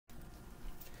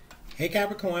Hey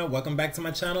Capricorn, welcome back to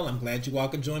my channel. I'm glad you all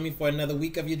could join me for another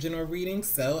week of your general reading.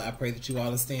 So I pray that you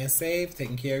all are staying safe,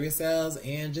 taking care of yourselves,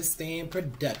 and just staying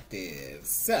productive.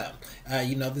 So,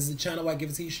 this is a channel where I give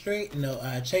it to you straight, no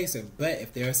chaser. But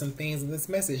if there are some things in this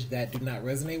message that do not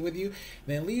resonate with you,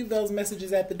 then leave those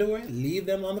messages at the door. Leave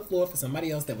them on the floor for somebody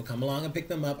else that will come along and pick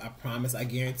them up. I promise, I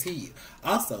guarantee you.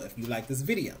 Also, if you like this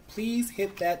video, please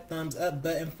hit that thumbs up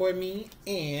button for me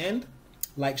and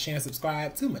like, share, and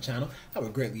subscribe to my channel. I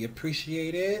would greatly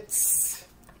appreciate it.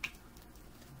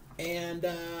 And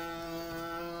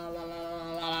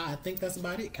I think that's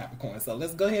about it, Capricorn. So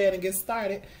let's go ahead and get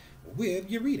started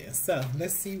with your reading. So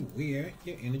let's see where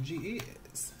your energy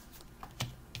is.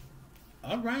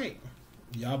 All right.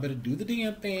 Y'all better do the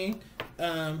damn thing.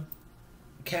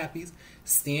 Cappies,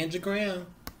 stand your ground.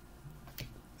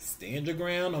 Stand your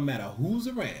ground no matter who's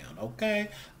around, okay?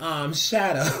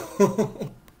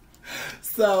 Shadow.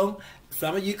 So,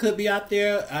 some of you could be out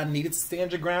there needed to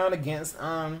stand your ground against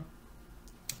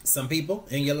some people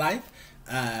in your life.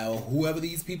 Whoever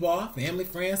these people are, family,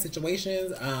 friends,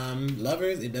 situations,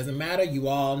 lovers, it doesn't matter. You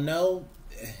all know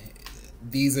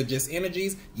these are just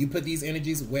energies. You put these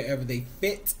energies wherever they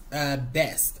fit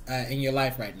best in your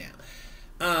life right now.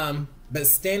 But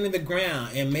standing the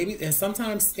ground, and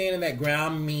sometimes standing that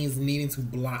ground means needing to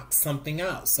block something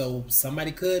out. So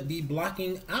somebody could be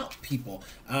blocking out people.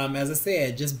 As I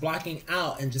said, just blocking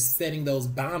out and just setting those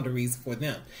boundaries for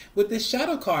them. With this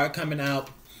shadow card coming out,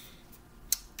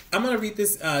 I'm going to read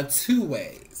this two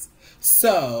ways.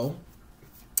 So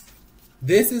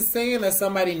this is saying that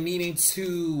somebody needing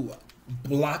to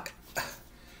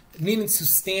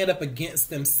stand up against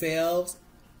themselves,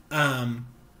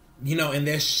 in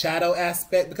their shadow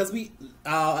aspect, because we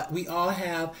all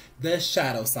have the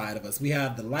shadow side of us. We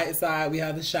have the light side, we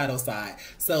have the shadow side.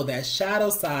 So that shadow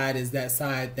side is that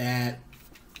side that,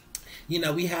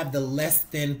 we have the less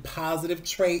than positive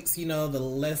traits, the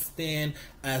less than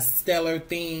stellar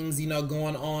things,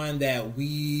 going on that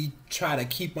we try to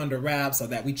keep under wraps or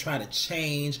that we try to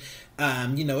change.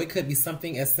 It could be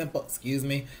something as simple, excuse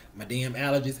me, my damn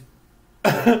allergies.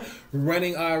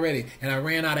 Running already, and I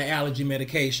ran out of allergy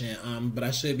medication, but I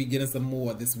should be getting some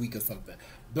more this week or something.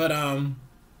 But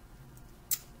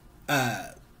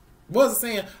what was I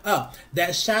saying? Oh,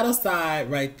 that shadow side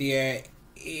right there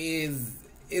is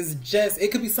just,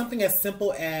 it could be something as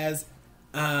simple as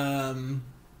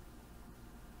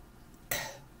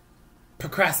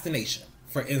procrastination,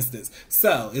 for instance.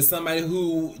 So it's somebody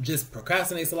who just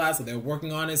procrastinates a lot, so they're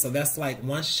working on it. So that's like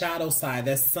one shadow side.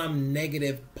 That's some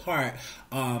negative part,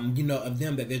 of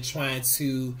them that they're trying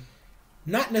to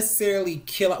not necessarily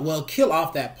kill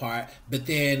off that part, but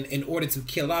then in order to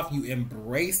kill off, you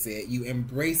embrace it. You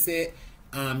embrace it.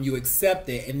 You accept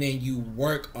it, and then you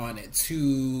work on it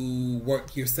to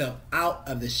work yourself out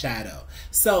of the shadow.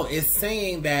 So it's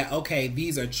saying that, okay,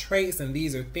 these are traits and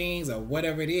these are things or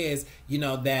whatever it is,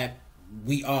 that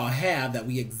we all have, that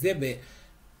we exhibit.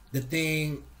 The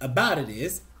thing about it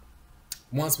is,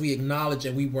 once we acknowledge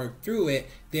and we work through it,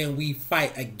 then we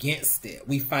fight against it.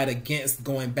 We fight against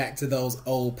going back to those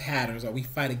old patterns, or we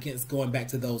fight against going back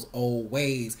to those old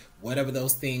ways, whatever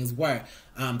those things were.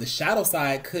 The shadow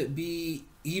side could be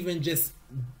even just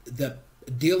the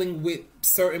dealing with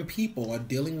certain people or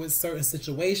dealing with certain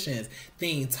situations,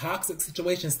 toxic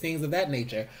situations, things of that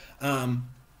nature.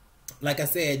 Like I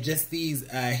said, just these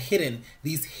hidden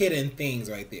things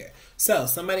right there. So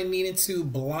somebody needing to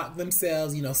block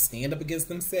themselves, stand up against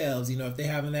themselves, if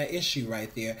they're having that issue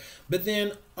right there. But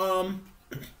then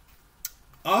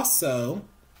also,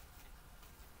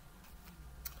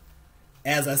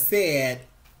 as I said,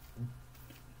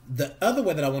 the other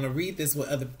way that I want to read this with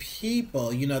other people,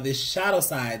 this shadow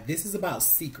side, this is about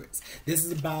secrets. This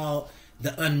is about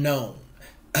the unknown,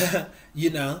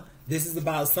 This is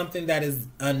about something that is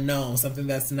unknown, something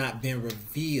that's not been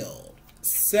revealed.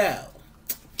 So,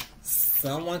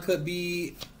 someone could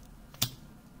be...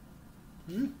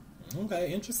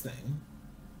 okay, interesting.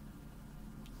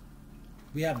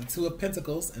 We have the Two of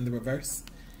Pentacles in the reverse.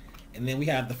 And then we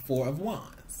have the Four of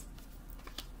Wands.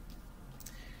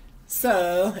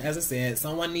 So, as I said,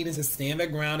 someone needing to stand their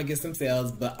ground against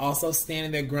themselves, but also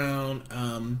standing their ground,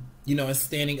 and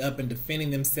standing up and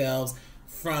defending themselves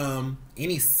from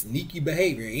any sneaky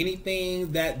behavior,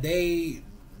 anything that they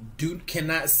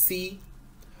cannot see,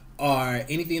 or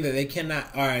anything that they cannot,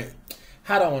 or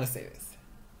how do I want to say this?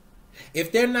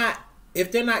 If they're not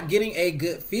getting a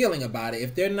good feeling about it,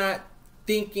 if they're not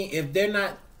thinking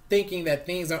that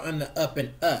things are on the up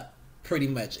and up, pretty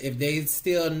much, if they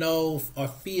still know or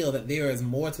feel that there is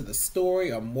more to the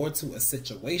story or more to a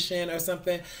situation or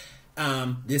something,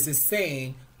 this is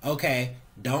saying, okay,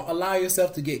 Don't allow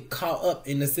yourself to get caught up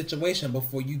in the situation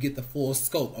before you get the full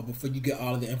scope or before you get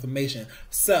all of the information.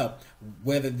 So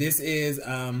whether this is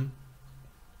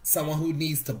someone who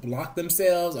needs to block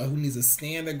themselves or who needs to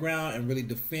stand their ground and really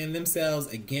defend themselves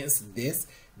against this,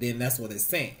 then that's what it's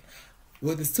saying.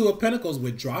 With this Two of Pentacles,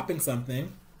 we're dropping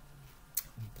something.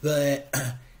 But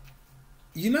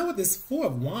you know what, this Four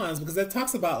of Wands, because it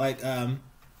talks about like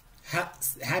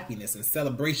happiness and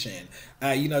celebration,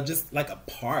 you know, just like a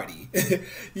party,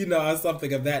 you know, or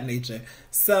something of that nature.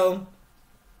 So,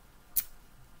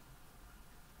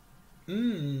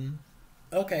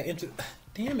 okay,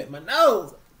 damn it, my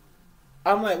nose.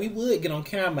 I'm like, we would get on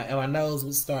camera and my nose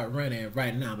would start running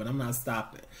right now, but I'm not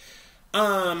stopping.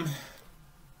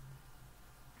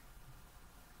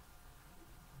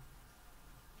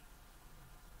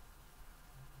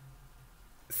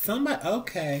 Somebody,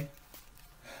 okay.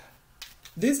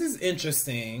 This is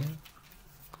interesting.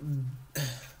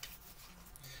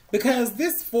 Because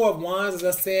this Four of Wands,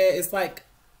 as I said, it's like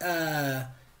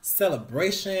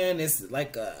celebration. It's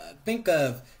like, think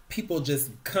of people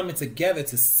just coming together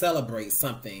to celebrate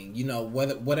something, you know,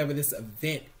 whatever this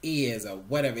event is or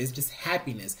whatever. It's just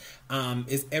happiness.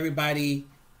 It's everybody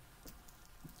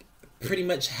pretty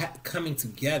much coming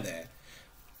together.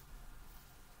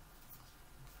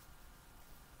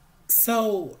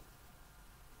 So,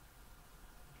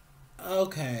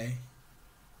 okay.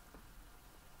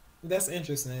 That's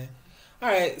interesting. All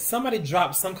right, somebody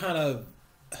dropped some kind of...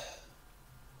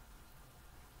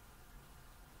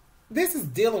 This is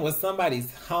dealing with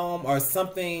somebody's home or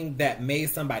something that made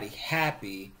somebody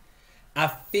happy. I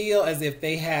feel as if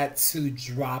they had to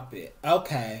drop it.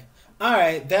 Okay. All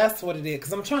right, that's what it is.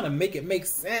 Because I'm trying to make it make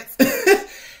sense.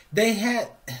 They had...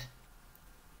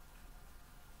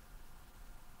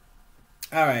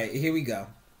 All right, here we go.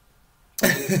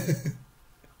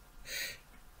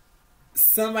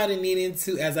 Somebody needing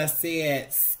to, as I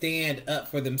said, stand up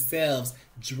for themselves,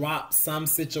 drop some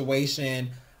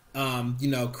situation, you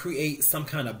know, create some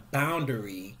kind of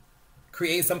boundary.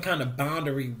 Create some kind of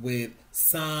boundary with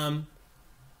some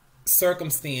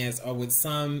circumstance or with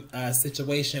some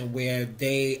situation where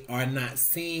they are not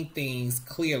seeing things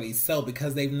clearly. So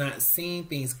because they've not seen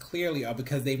things clearly or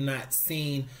because they've not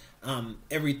seen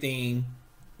everything,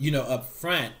 you know, up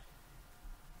front,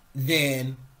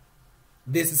 then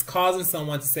this is causing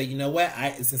someone to say, you know what,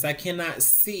 since I cannot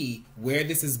see where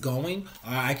this is going,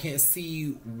 or I can't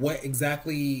see what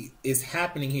exactly is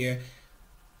happening here,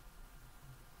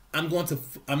 I'm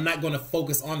not going to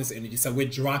focus on this energy. So we're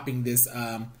dropping this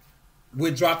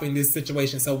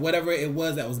situation. So whatever it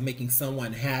was that was making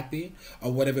someone happy,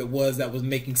 or whatever it was that was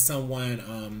making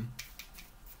someone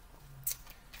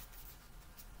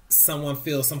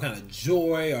feel some kind of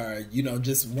joy, or, you know,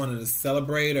 just wanted to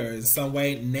celebrate, or in some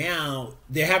way, now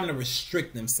they're having to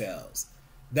restrict themselves.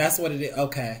 That's what it is.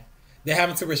 Okay. They're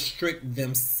having to restrict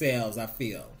themselves, I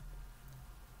feel.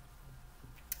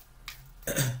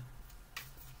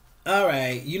 All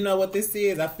right. You know what this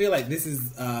is? I feel like this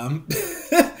is, I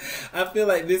feel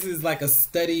like this is like a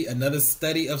study, another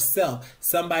study of self.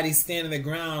 Somebody standing their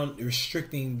ground,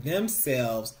 restricting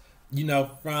themselves, you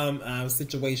know, from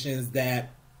situations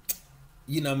that,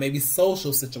 you know, maybe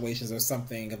social situations or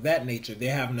something of that nature.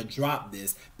 They're having to drop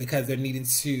this because they're needing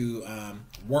to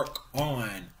work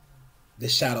on the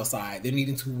shadow side. They're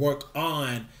needing to work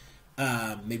on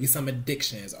maybe some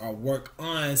addictions, or work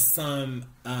on some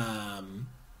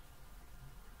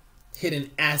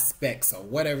hidden aspects, or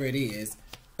whatever it is.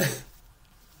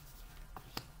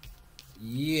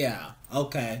 Yeah,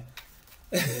 okay.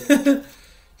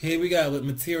 Here we go with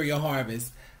material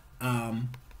harvest.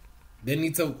 They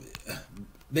need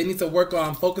to work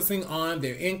on focusing on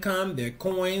their income, their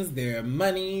coins, their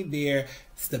money, their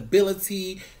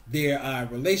stability, their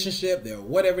relationship, their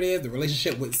whatever it is. The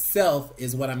relationship with self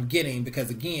is what I'm getting,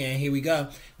 because again, here we go.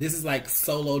 This is like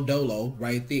solo dolo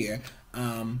right there.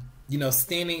 You know,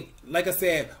 standing, like I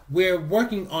said, we're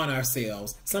working on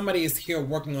ourselves. Somebody is here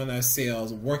working on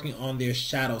themselves, working on their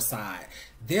shadow side.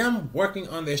 Them working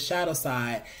on their shadow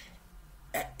side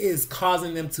is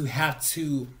causing them to have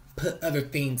to put other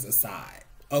things aside.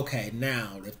 Okay,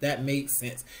 now if that makes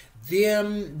sense,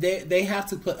 they have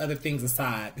to put other things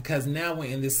aside, because now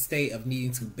we're in this state of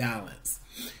needing to balance,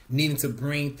 needing to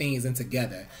bring things in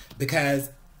together.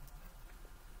 Because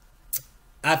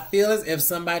I feel as if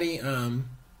somebody,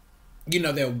 you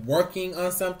know, they're working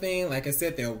on something. Like I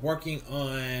said, they're working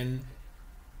on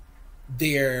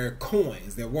their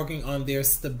coins, they're working on their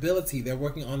stability, they're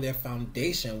working on their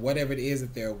foundation, whatever it is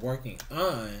that they're working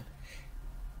on.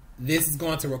 This is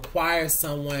going to require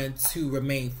someone to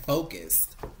remain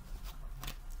focused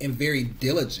and very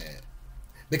diligent,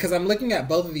 Because I'm looking at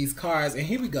both of these cards, and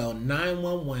here we go,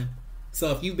 911. So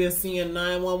if you've been seeing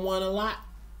 911 a lot,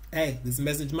 hey, this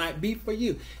message might be for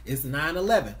you. It's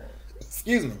 9/11.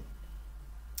 Excuse me.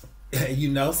 You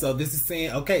know, so this is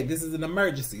saying, okay, this is an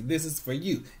emergency. This is for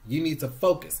you. You need to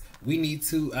focus. We need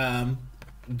to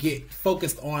get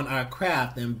focused on our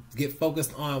craft and get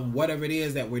focused on whatever it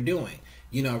is that we're doing.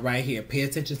 You know, right here. Pay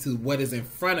attention to what is in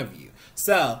front of you.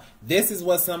 So this is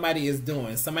what somebody is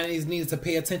doing. Somebody needs to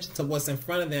pay attention to what's in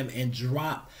front of them and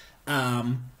drop,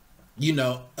 you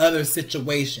know, other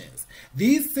situations.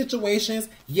 These situations,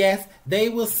 yes, they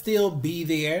will still be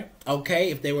there. Okay,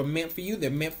 if they were meant for you, they're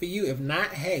meant for you. If not,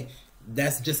 hey,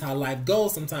 that's just how life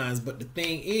goes sometimes. But the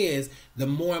thing is, the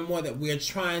more and more that we're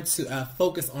trying to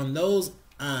focus on those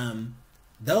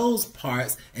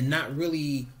parts and not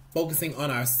really focusing on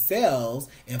ourselves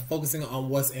and focusing on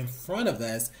what's in front of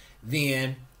us,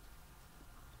 then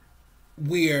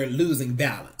we're losing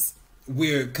balance.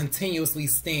 We're continuously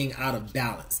staying out of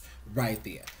balance right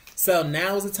there. So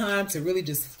now is the time to really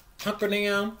just hunker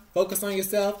down, focus on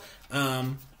yourself.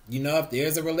 You know, if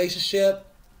there's a relationship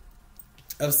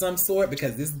of some sort,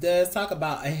 because this does talk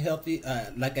about a healthy,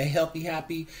 like a healthy,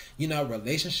 happy, you know,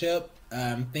 relationship,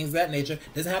 things of that nature.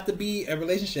 Doesn't have to be a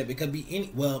relationship. It could be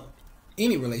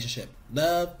any relationship,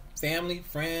 love, family,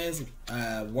 friends,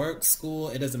 work, school.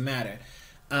 It doesn't matter.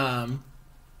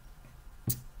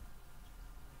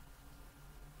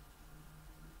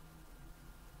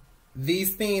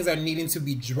 These things are needing to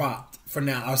be dropped for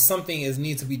now, or something is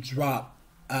needing to be dropped,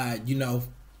 you know,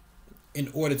 in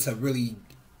order to really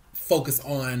focus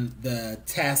on the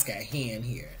task at hand.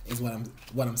 Here is what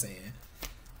I'm saying.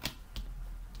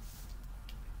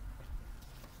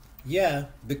 Yeah,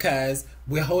 because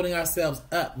we're holding ourselves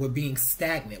up. We're being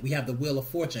stagnant. We have the wheel of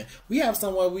fortune. We have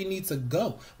somewhere we need to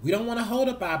go. We don't want to hold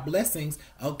up our blessings,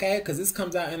 okay? Because this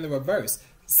comes out in the reverse.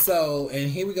 So,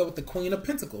 and here we go with the Queen of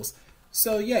Pentacles.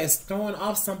 So, yeah, it's throwing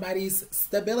off somebody's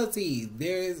stability.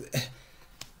 There's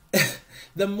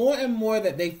the more and more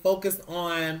that they focus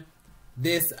on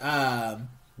this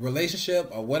relationship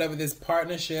or whatever this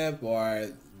partnership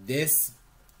or this,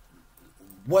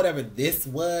 whatever this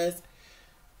was,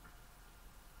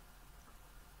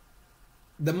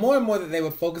 the more and more that they were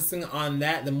focusing on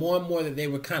that, the more and more that they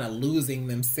were kind of losing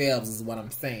themselves is what I'm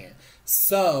saying.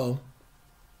 So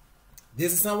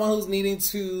this is someone who's needing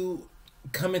to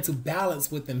come into balance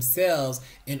with themselves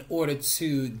in order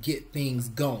to get things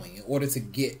going, in order to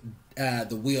get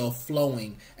the wheel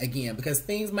flowing again, because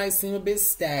things might seem a bit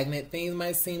stagnant. Things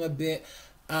might seem a bit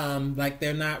like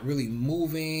they're not really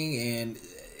moving, and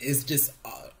it's just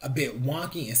a bit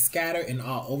wonky and scattered and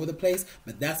all over the place.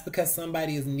 But that's because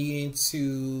somebody is needing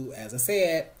to, as I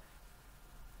said,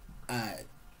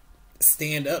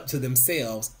 stand up to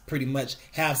themselves, pretty much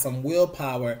have some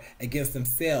willpower against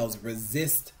themselves,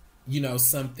 resist, you know,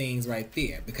 some things right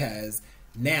there, because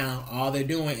now all they're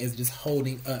doing is just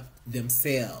holding up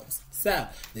themselves. So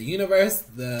the universe,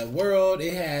 the world,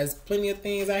 it has plenty of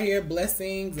things out here,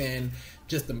 blessings and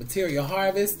just the material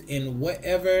harvest in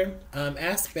whatever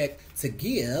aspect to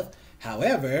give.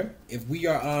 However, if we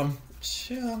are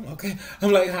chill, okay,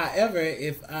 I'm like, however,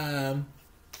 if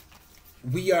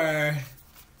we are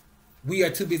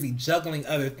too busy juggling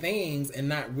other things and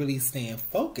not really staying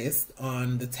focused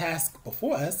on the task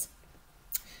before us,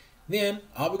 then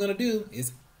all we're going to do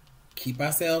is keep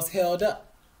ourselves held up.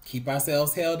 Keep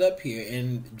ourselves held up here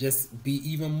and just be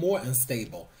even more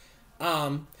unstable.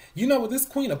 You know, with this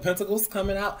Queen of Pentacles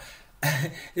coming out,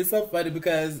 it's so funny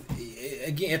because,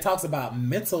 again, it talks about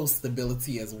mental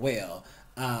stability as well.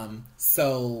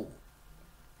 So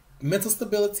mental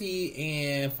stability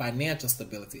and financial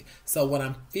stability. So what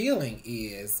I'm feeling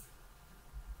is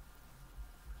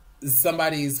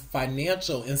somebody's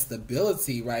financial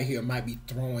instability right here might be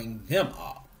throwing them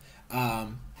off.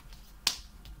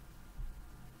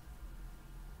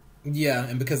 Yeah,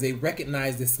 and because they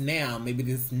recognize this now, maybe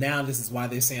this is why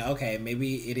they're saying, okay,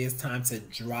 maybe it is time to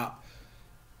drop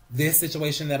this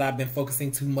situation that I've been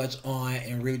focusing too much on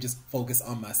and really just focus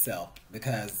on myself.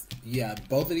 Because, yeah,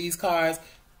 both of these cards,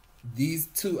 these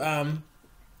two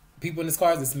people in this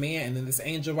card, this man and then this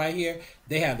angel right here,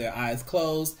 they have their eyes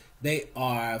closed. They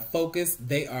are focused.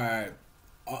 They are,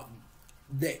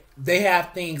 they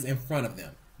have things in front of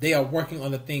them. They are working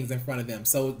on the things in front of them.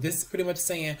 So this is pretty much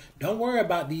saying, don't worry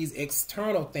about these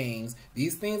external things.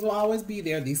 These things will always be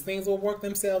there. These things will work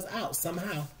themselves out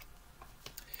somehow.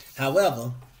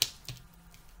 However,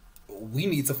 we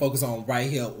need to focus on right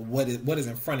here what is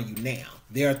in front of you now.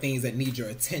 There are things that need your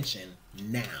attention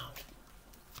now.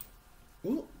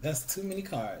 Ooh, that's too many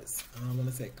cards. I'm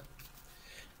going to take them.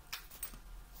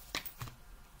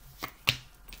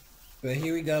 But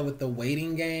here we go with the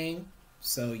waiting game.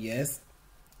 So yes,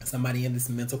 somebody in this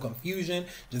mental confusion,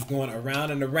 just going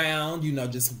around and around, you know,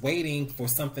 just waiting for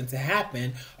something to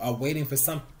happen or waiting for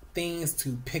some things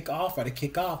to pick off or to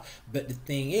kick off. But the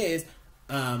thing is,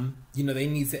 you know,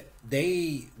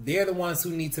 they're the ones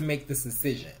who need to make this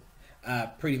decision.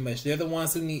 Pretty much, they're the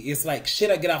ones who need. It's like,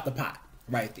 should I get off the pot?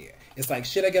 Right there. It's like,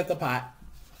 should I get off the pot?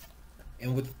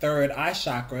 And with the third eye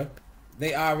chakra,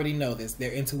 they already know this.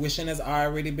 Their intuition has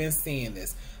already been seeing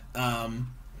this.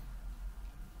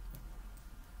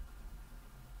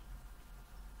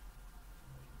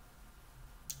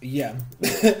 Yeah.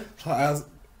 I'll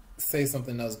say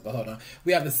something else, but hold on.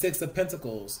 We have the Six of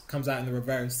Pentacles comes out in the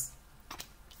reverse.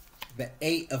 The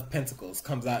Eight of Pentacles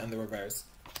comes out in the reverse.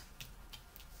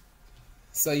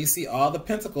 So you see all the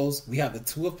Pentacles. We have the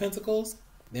Two of Pentacles.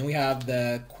 Then we have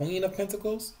the Queen of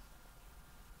Pentacles.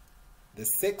 The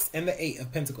Six and the Eight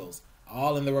of Pentacles.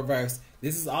 All in the reverse.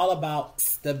 This is all about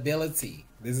stability.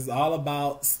 This is all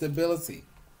about stability.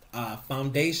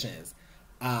 Foundations.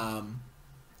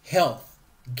 Health.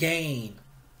 Gain.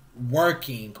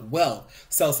 Working. Wealth.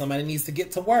 So somebody needs to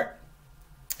get to work.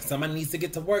 Somebody needs to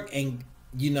get to work and,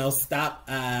 you know, stop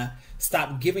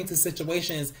giving to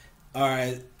situations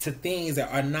or to things that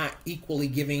are not equally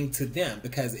giving to them,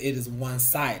 because it is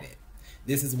one-sided.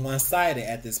 This is one-sided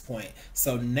at this point.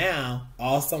 So now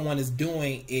all someone is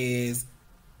doing is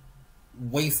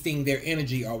wasting their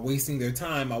energy or wasting their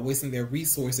time or wasting their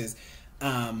resources,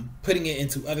 putting it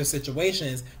into other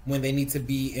situations when they need to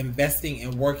be investing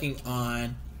and working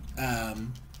on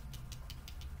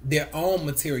their own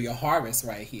material harvest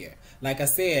right here. Like I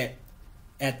said,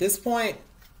 at this point,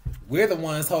 we're the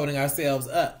ones holding ourselves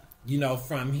up, you know,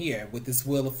 from here with this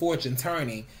Wheel of Fortune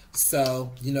turning.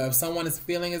 So, you know, if someone is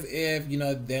feeling as if, you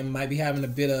know, they might be having a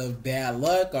bit of bad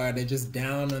luck or they're just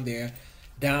down on their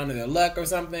luck or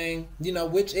something, you know,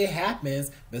 which it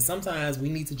happens, but sometimes we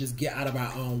need to just get out of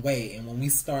our own way. And when we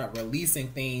start releasing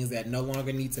things that no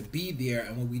longer need to be there,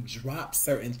 and when we drop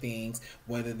certain things,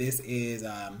 whether this is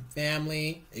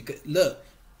family, it could, look,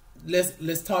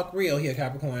 let's talk real here,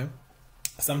 Capricorn.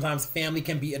 Sometimes family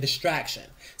can be a distraction.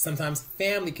 Sometimes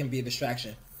family can be a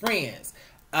distraction. Friends,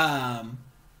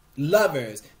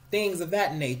 lovers, things of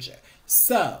that nature.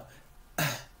 So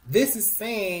this is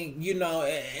saying, you know,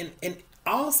 in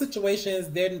all situations,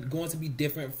 they're going to be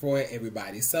different for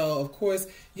everybody. So, of course,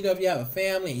 you know, if you have a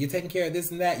family and you're taking care of this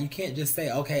and that, you can't just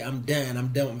say, okay, I'm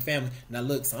done with my family. Now,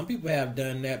 look, some people have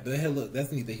done that, but hey, look,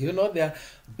 that's neither here nor there.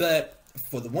 But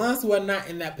for the ones who are not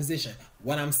in that position,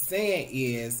 what I'm saying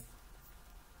is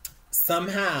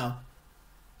somehow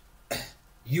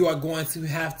you are going to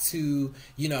have to,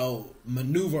 you know,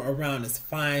 maneuver around this,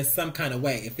 find some kind of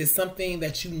way. If it's something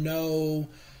that you know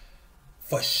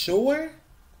for sure,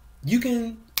 you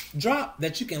can drop,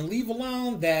 that you can leave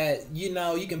alone, that, you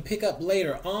know, you can pick up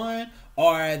later on,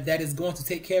 or that is going to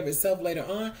take care of itself later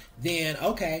on, then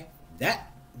okay,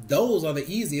 those are the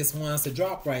easiest ones to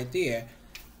drop right there.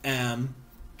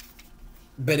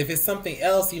 But if it's something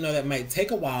else, you know, that might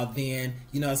take a while, then,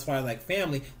 you know, as far as like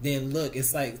family, then look,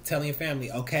 it's like telling your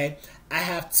family, okay, I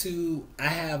have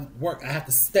work, I have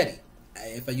to study.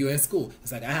 If you're in school,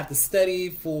 it's like, I have to study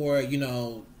for, you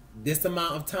know, this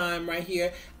amount of time right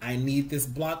here. I need this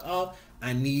block off.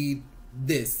 I need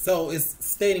this. So it's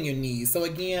stating your needs. So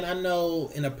again, I know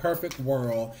in a perfect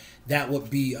world, that would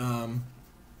be,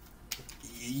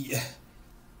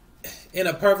 in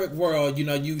a perfect world, you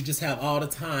know, you just have all the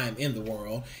time in the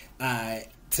world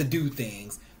to do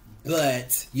things.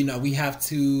 But, you know, we have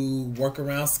to work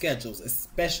around schedules,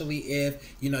 especially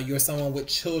if, you know, you're someone with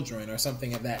children or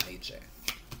something of that nature.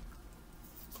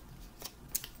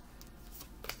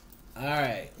 All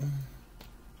right.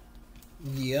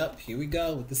 Yep, here we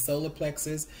go with the solar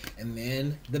plexus and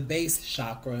then the base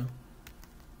chakra.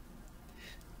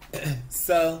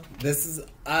 So this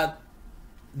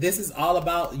is all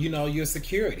about, you know, your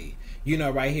security. You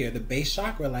know, right here, the base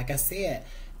chakra, like I said,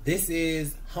 this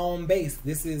is home base.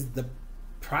 This is the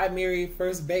primary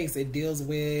first base. It deals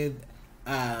with,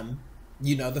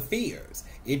 you know, the fears.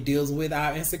 It deals with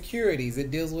our insecurities.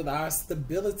 It deals with our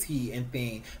stability and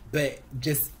things, but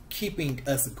just keeping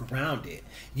us grounded.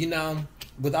 You know,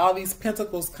 with all these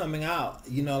pentacles coming out,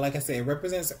 you know, like I said, it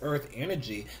represents earth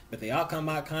energy, but they all come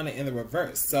out kind of in the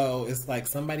reverse. So it's like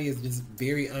somebody is just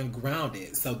very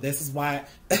ungrounded. So this is why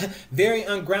very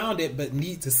ungrounded, but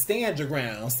need to stand your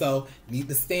ground. So need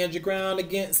to stand your ground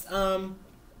against, you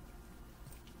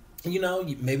know,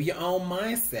 maybe your own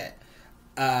mindset.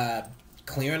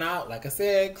 Clearing out, like I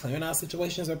said, clearing out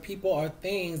situations or people or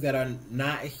things that are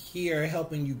not here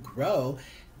helping you grow,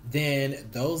 then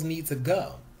those need to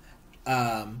go.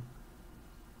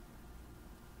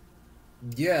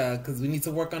 Yeah, because we need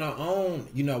to work on our own,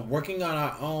 working on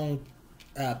our own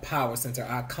power center,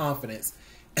 our confidence,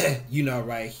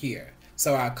 right here.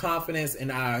 So our confidence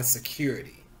and our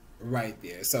security right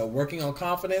there. So working on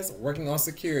confidence, working on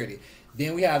security.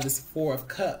 Then we have this Four of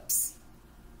Cups.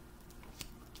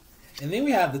 And then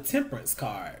we have the Temperance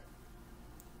card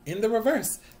in the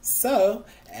reverse. So,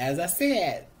 as I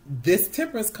said, this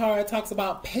Temperance card talks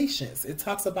about patience. It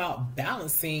talks about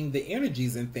balancing the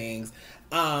energies and things.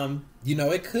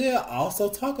 It could also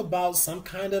talk about some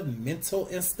kind of mental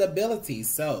instability.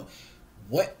 So,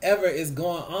 whatever is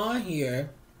going on here,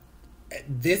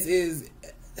 this is...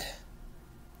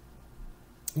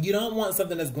 You don't want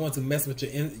something that's going to mess with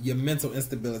your mental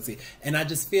instability. And I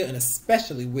just feel, and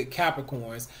especially with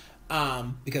Capricorns,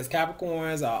 because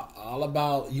Capricorns are all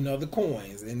about, the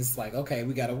coins. And it's like, okay,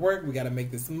 we got to work. We got to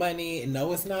make this money. And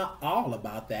no, it's not all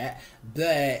about that.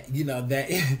 But,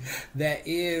 that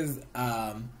is,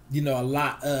 a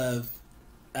lot of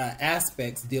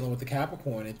aspects dealing with the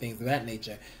Capricorn and things of that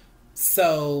nature.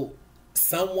 So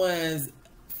someone's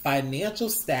financial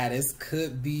status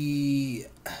could be...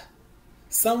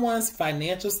 Someone's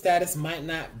financial status might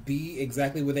not be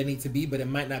exactly where they need to be, but it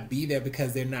might not be there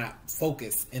because they're not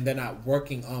focused and they're not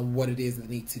working on what it is they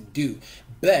need to do.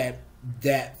 But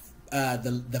that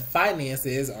the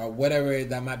finances or whatever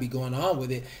that might be going on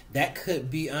with it, that could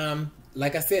be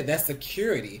like I said, that's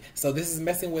security. So this is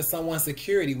messing with someone's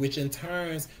security, which in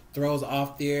turn throws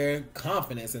off their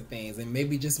confidence and things, and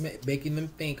maybe just making them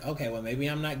think, okay, well, maybe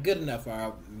I'm not good enough,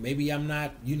 or maybe I'm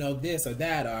not, this or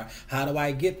that, or how do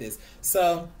I get this?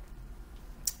 So,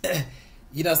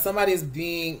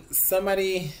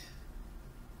 somebody.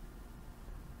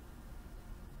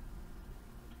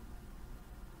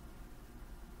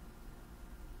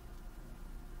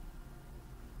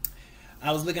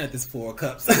 I was looking at this Four of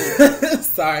Cups.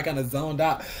 Sorry, I kind of zoned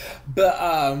out. But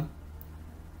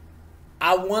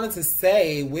I wanted to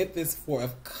say with this Four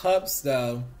of Cups,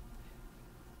 though,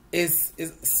 it's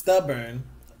stubborn.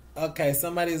 Okay,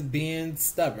 somebody's being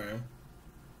stubborn.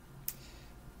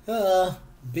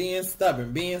 Being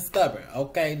stubborn.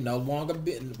 Okay, no longer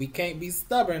we can't be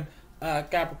stubborn,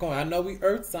 Capricorn. I know we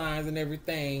earth signs and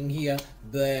everything here,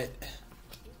 but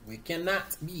we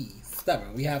cannot be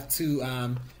stubborn. We have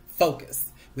to focus.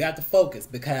 We have to focus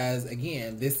because,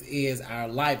 again, this is our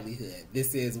livelihood.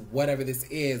 This is whatever this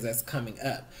is that's coming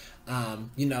up.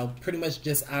 Pretty much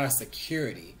just our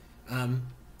security.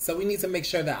 So we need to make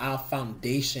sure that our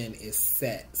foundation is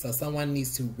set. So someone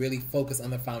needs to really focus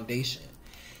on the foundation.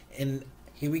 And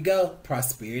here we go.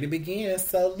 Prosperity begins.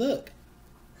 So look,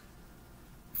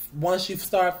 once you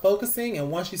start focusing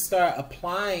and once you start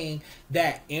applying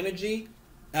that energy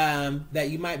that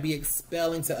you might be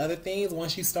expelling to other things,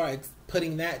 once you start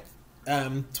putting that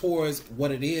towards what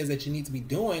it is that you need to be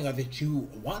doing or that you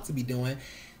want to be doing,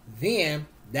 then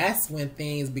that's when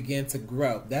things begin to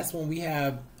grow. That's when we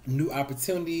have new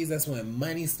opportunities. That's when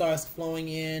money starts flowing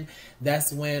in.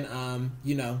 That's when,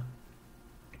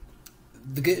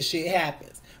 the good shit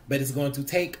happens. But it's going to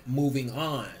take moving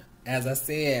on. As I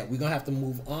said, we're going to have to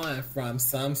move on from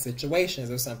some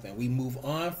situations or something. We move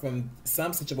on from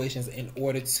some situations in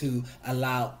order to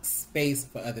allow space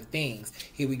for other things.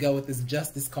 Here we go with this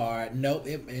Justice card. Nope,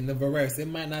 in the reverse, it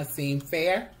might not seem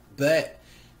fair, but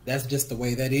that's just the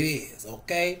way that it is,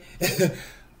 okay?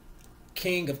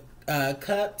 King of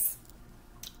Cups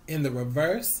in the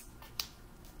reverse.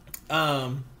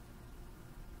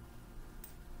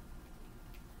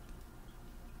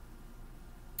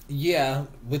 Yeah,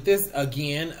 with this,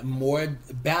 again, more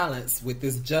balance with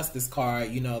this Justice card,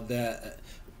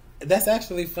 that's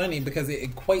actually funny because it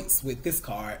equates with this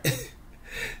card,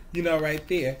 right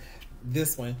there,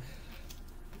 this one.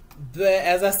 But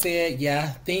as I said,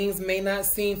 yeah, things may not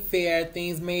seem fair,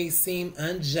 things may seem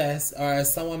unjust, or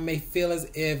someone may feel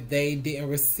as if they didn't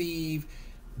receive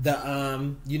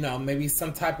the maybe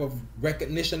some type of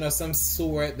recognition or some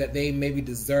sort that they maybe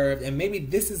deserved, and maybe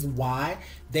this is why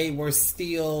they were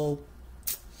still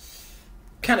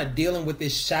kind of dealing with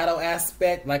this shadow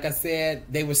aspect. Like I said,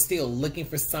 they were still looking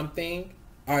for something,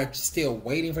 or still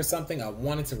waiting for something, or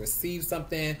wanting to receive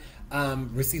something,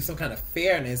 receive some kind of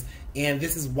fairness, and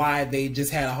this is why they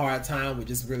just had a hard time with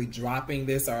just really dropping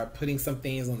this or putting some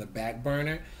things on the back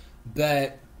burner.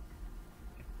 But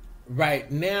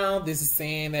right now, this is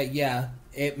saying that, yeah,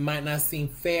 it might not seem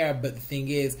fair, but the thing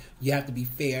is, you have to be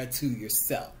fair to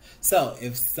yourself. So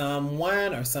if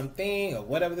someone or something or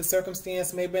whatever the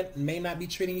circumstance may not be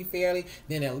treating you fairly,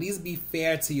 then at least be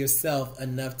fair to yourself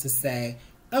enough to say,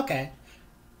 okay,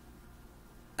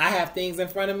 I have things in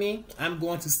front of me. I'm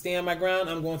going to stand my ground.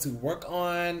 I'm going to work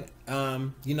on,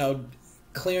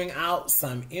 clearing out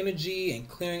some energy and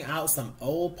clearing out some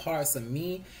old parts of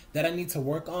me that I need to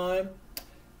work on.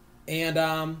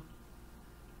 And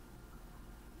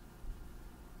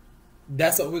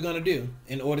that's what we're going to do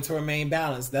in order to remain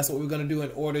balanced. That's what we're going to do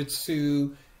in order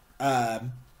to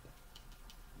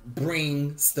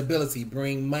bring stability,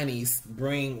 bring money,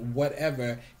 bring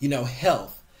whatever, you know,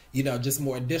 health, you know, just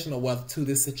more additional wealth to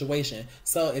this situation.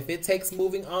 So if it takes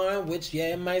moving on, which,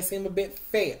 yeah, it might seem a bit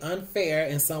unfair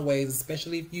in some ways,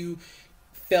 especially if you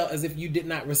felt as if you did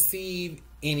not receive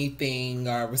anything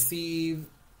or receive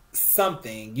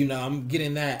something, you know, I'm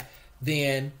getting that,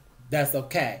 then that's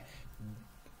okay.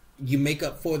 You make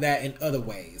up for that in other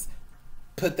ways.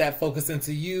 Put that focus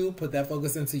into you, put that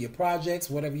focus into your projects,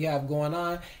 whatever you have going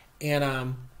on,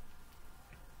 and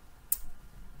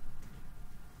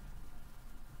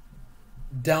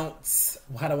don't,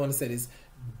 how do I want to say this?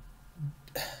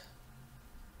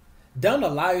 Don't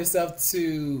allow yourself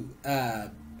to,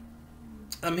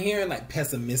 I'm hearing like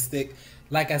pessimistic.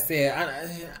 Like I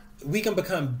said, we can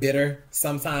become bitter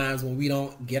sometimes when we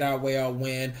don't get our way or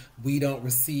when we don't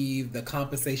receive the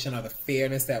compensation or the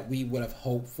fairness that we would have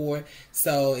hoped for.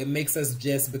 So it makes us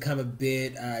just become a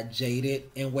bit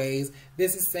jaded in ways.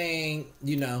 This is saying,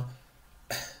 you know,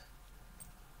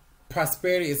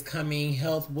 prosperity is coming,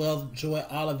 health, wealth, joy,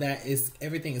 all of that is,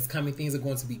 everything is coming. Things are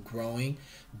going to be growing,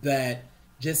 but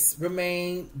just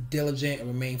remain diligent and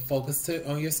remain focused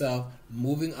on yourself,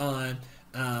 moving on.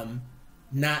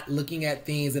 Not looking at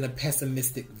things in a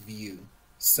pessimistic view.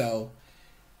 So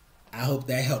I hope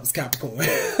that helps, Capricorn.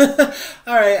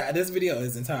 All right, this video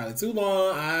is entirely too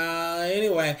long.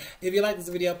 Anyway, if you like this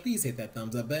video, please hit that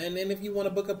thumbs up button. And if you want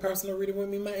to book a personal reading with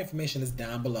me, my information is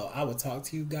down below. I will talk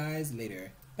to you guys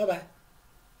later. Bye-bye.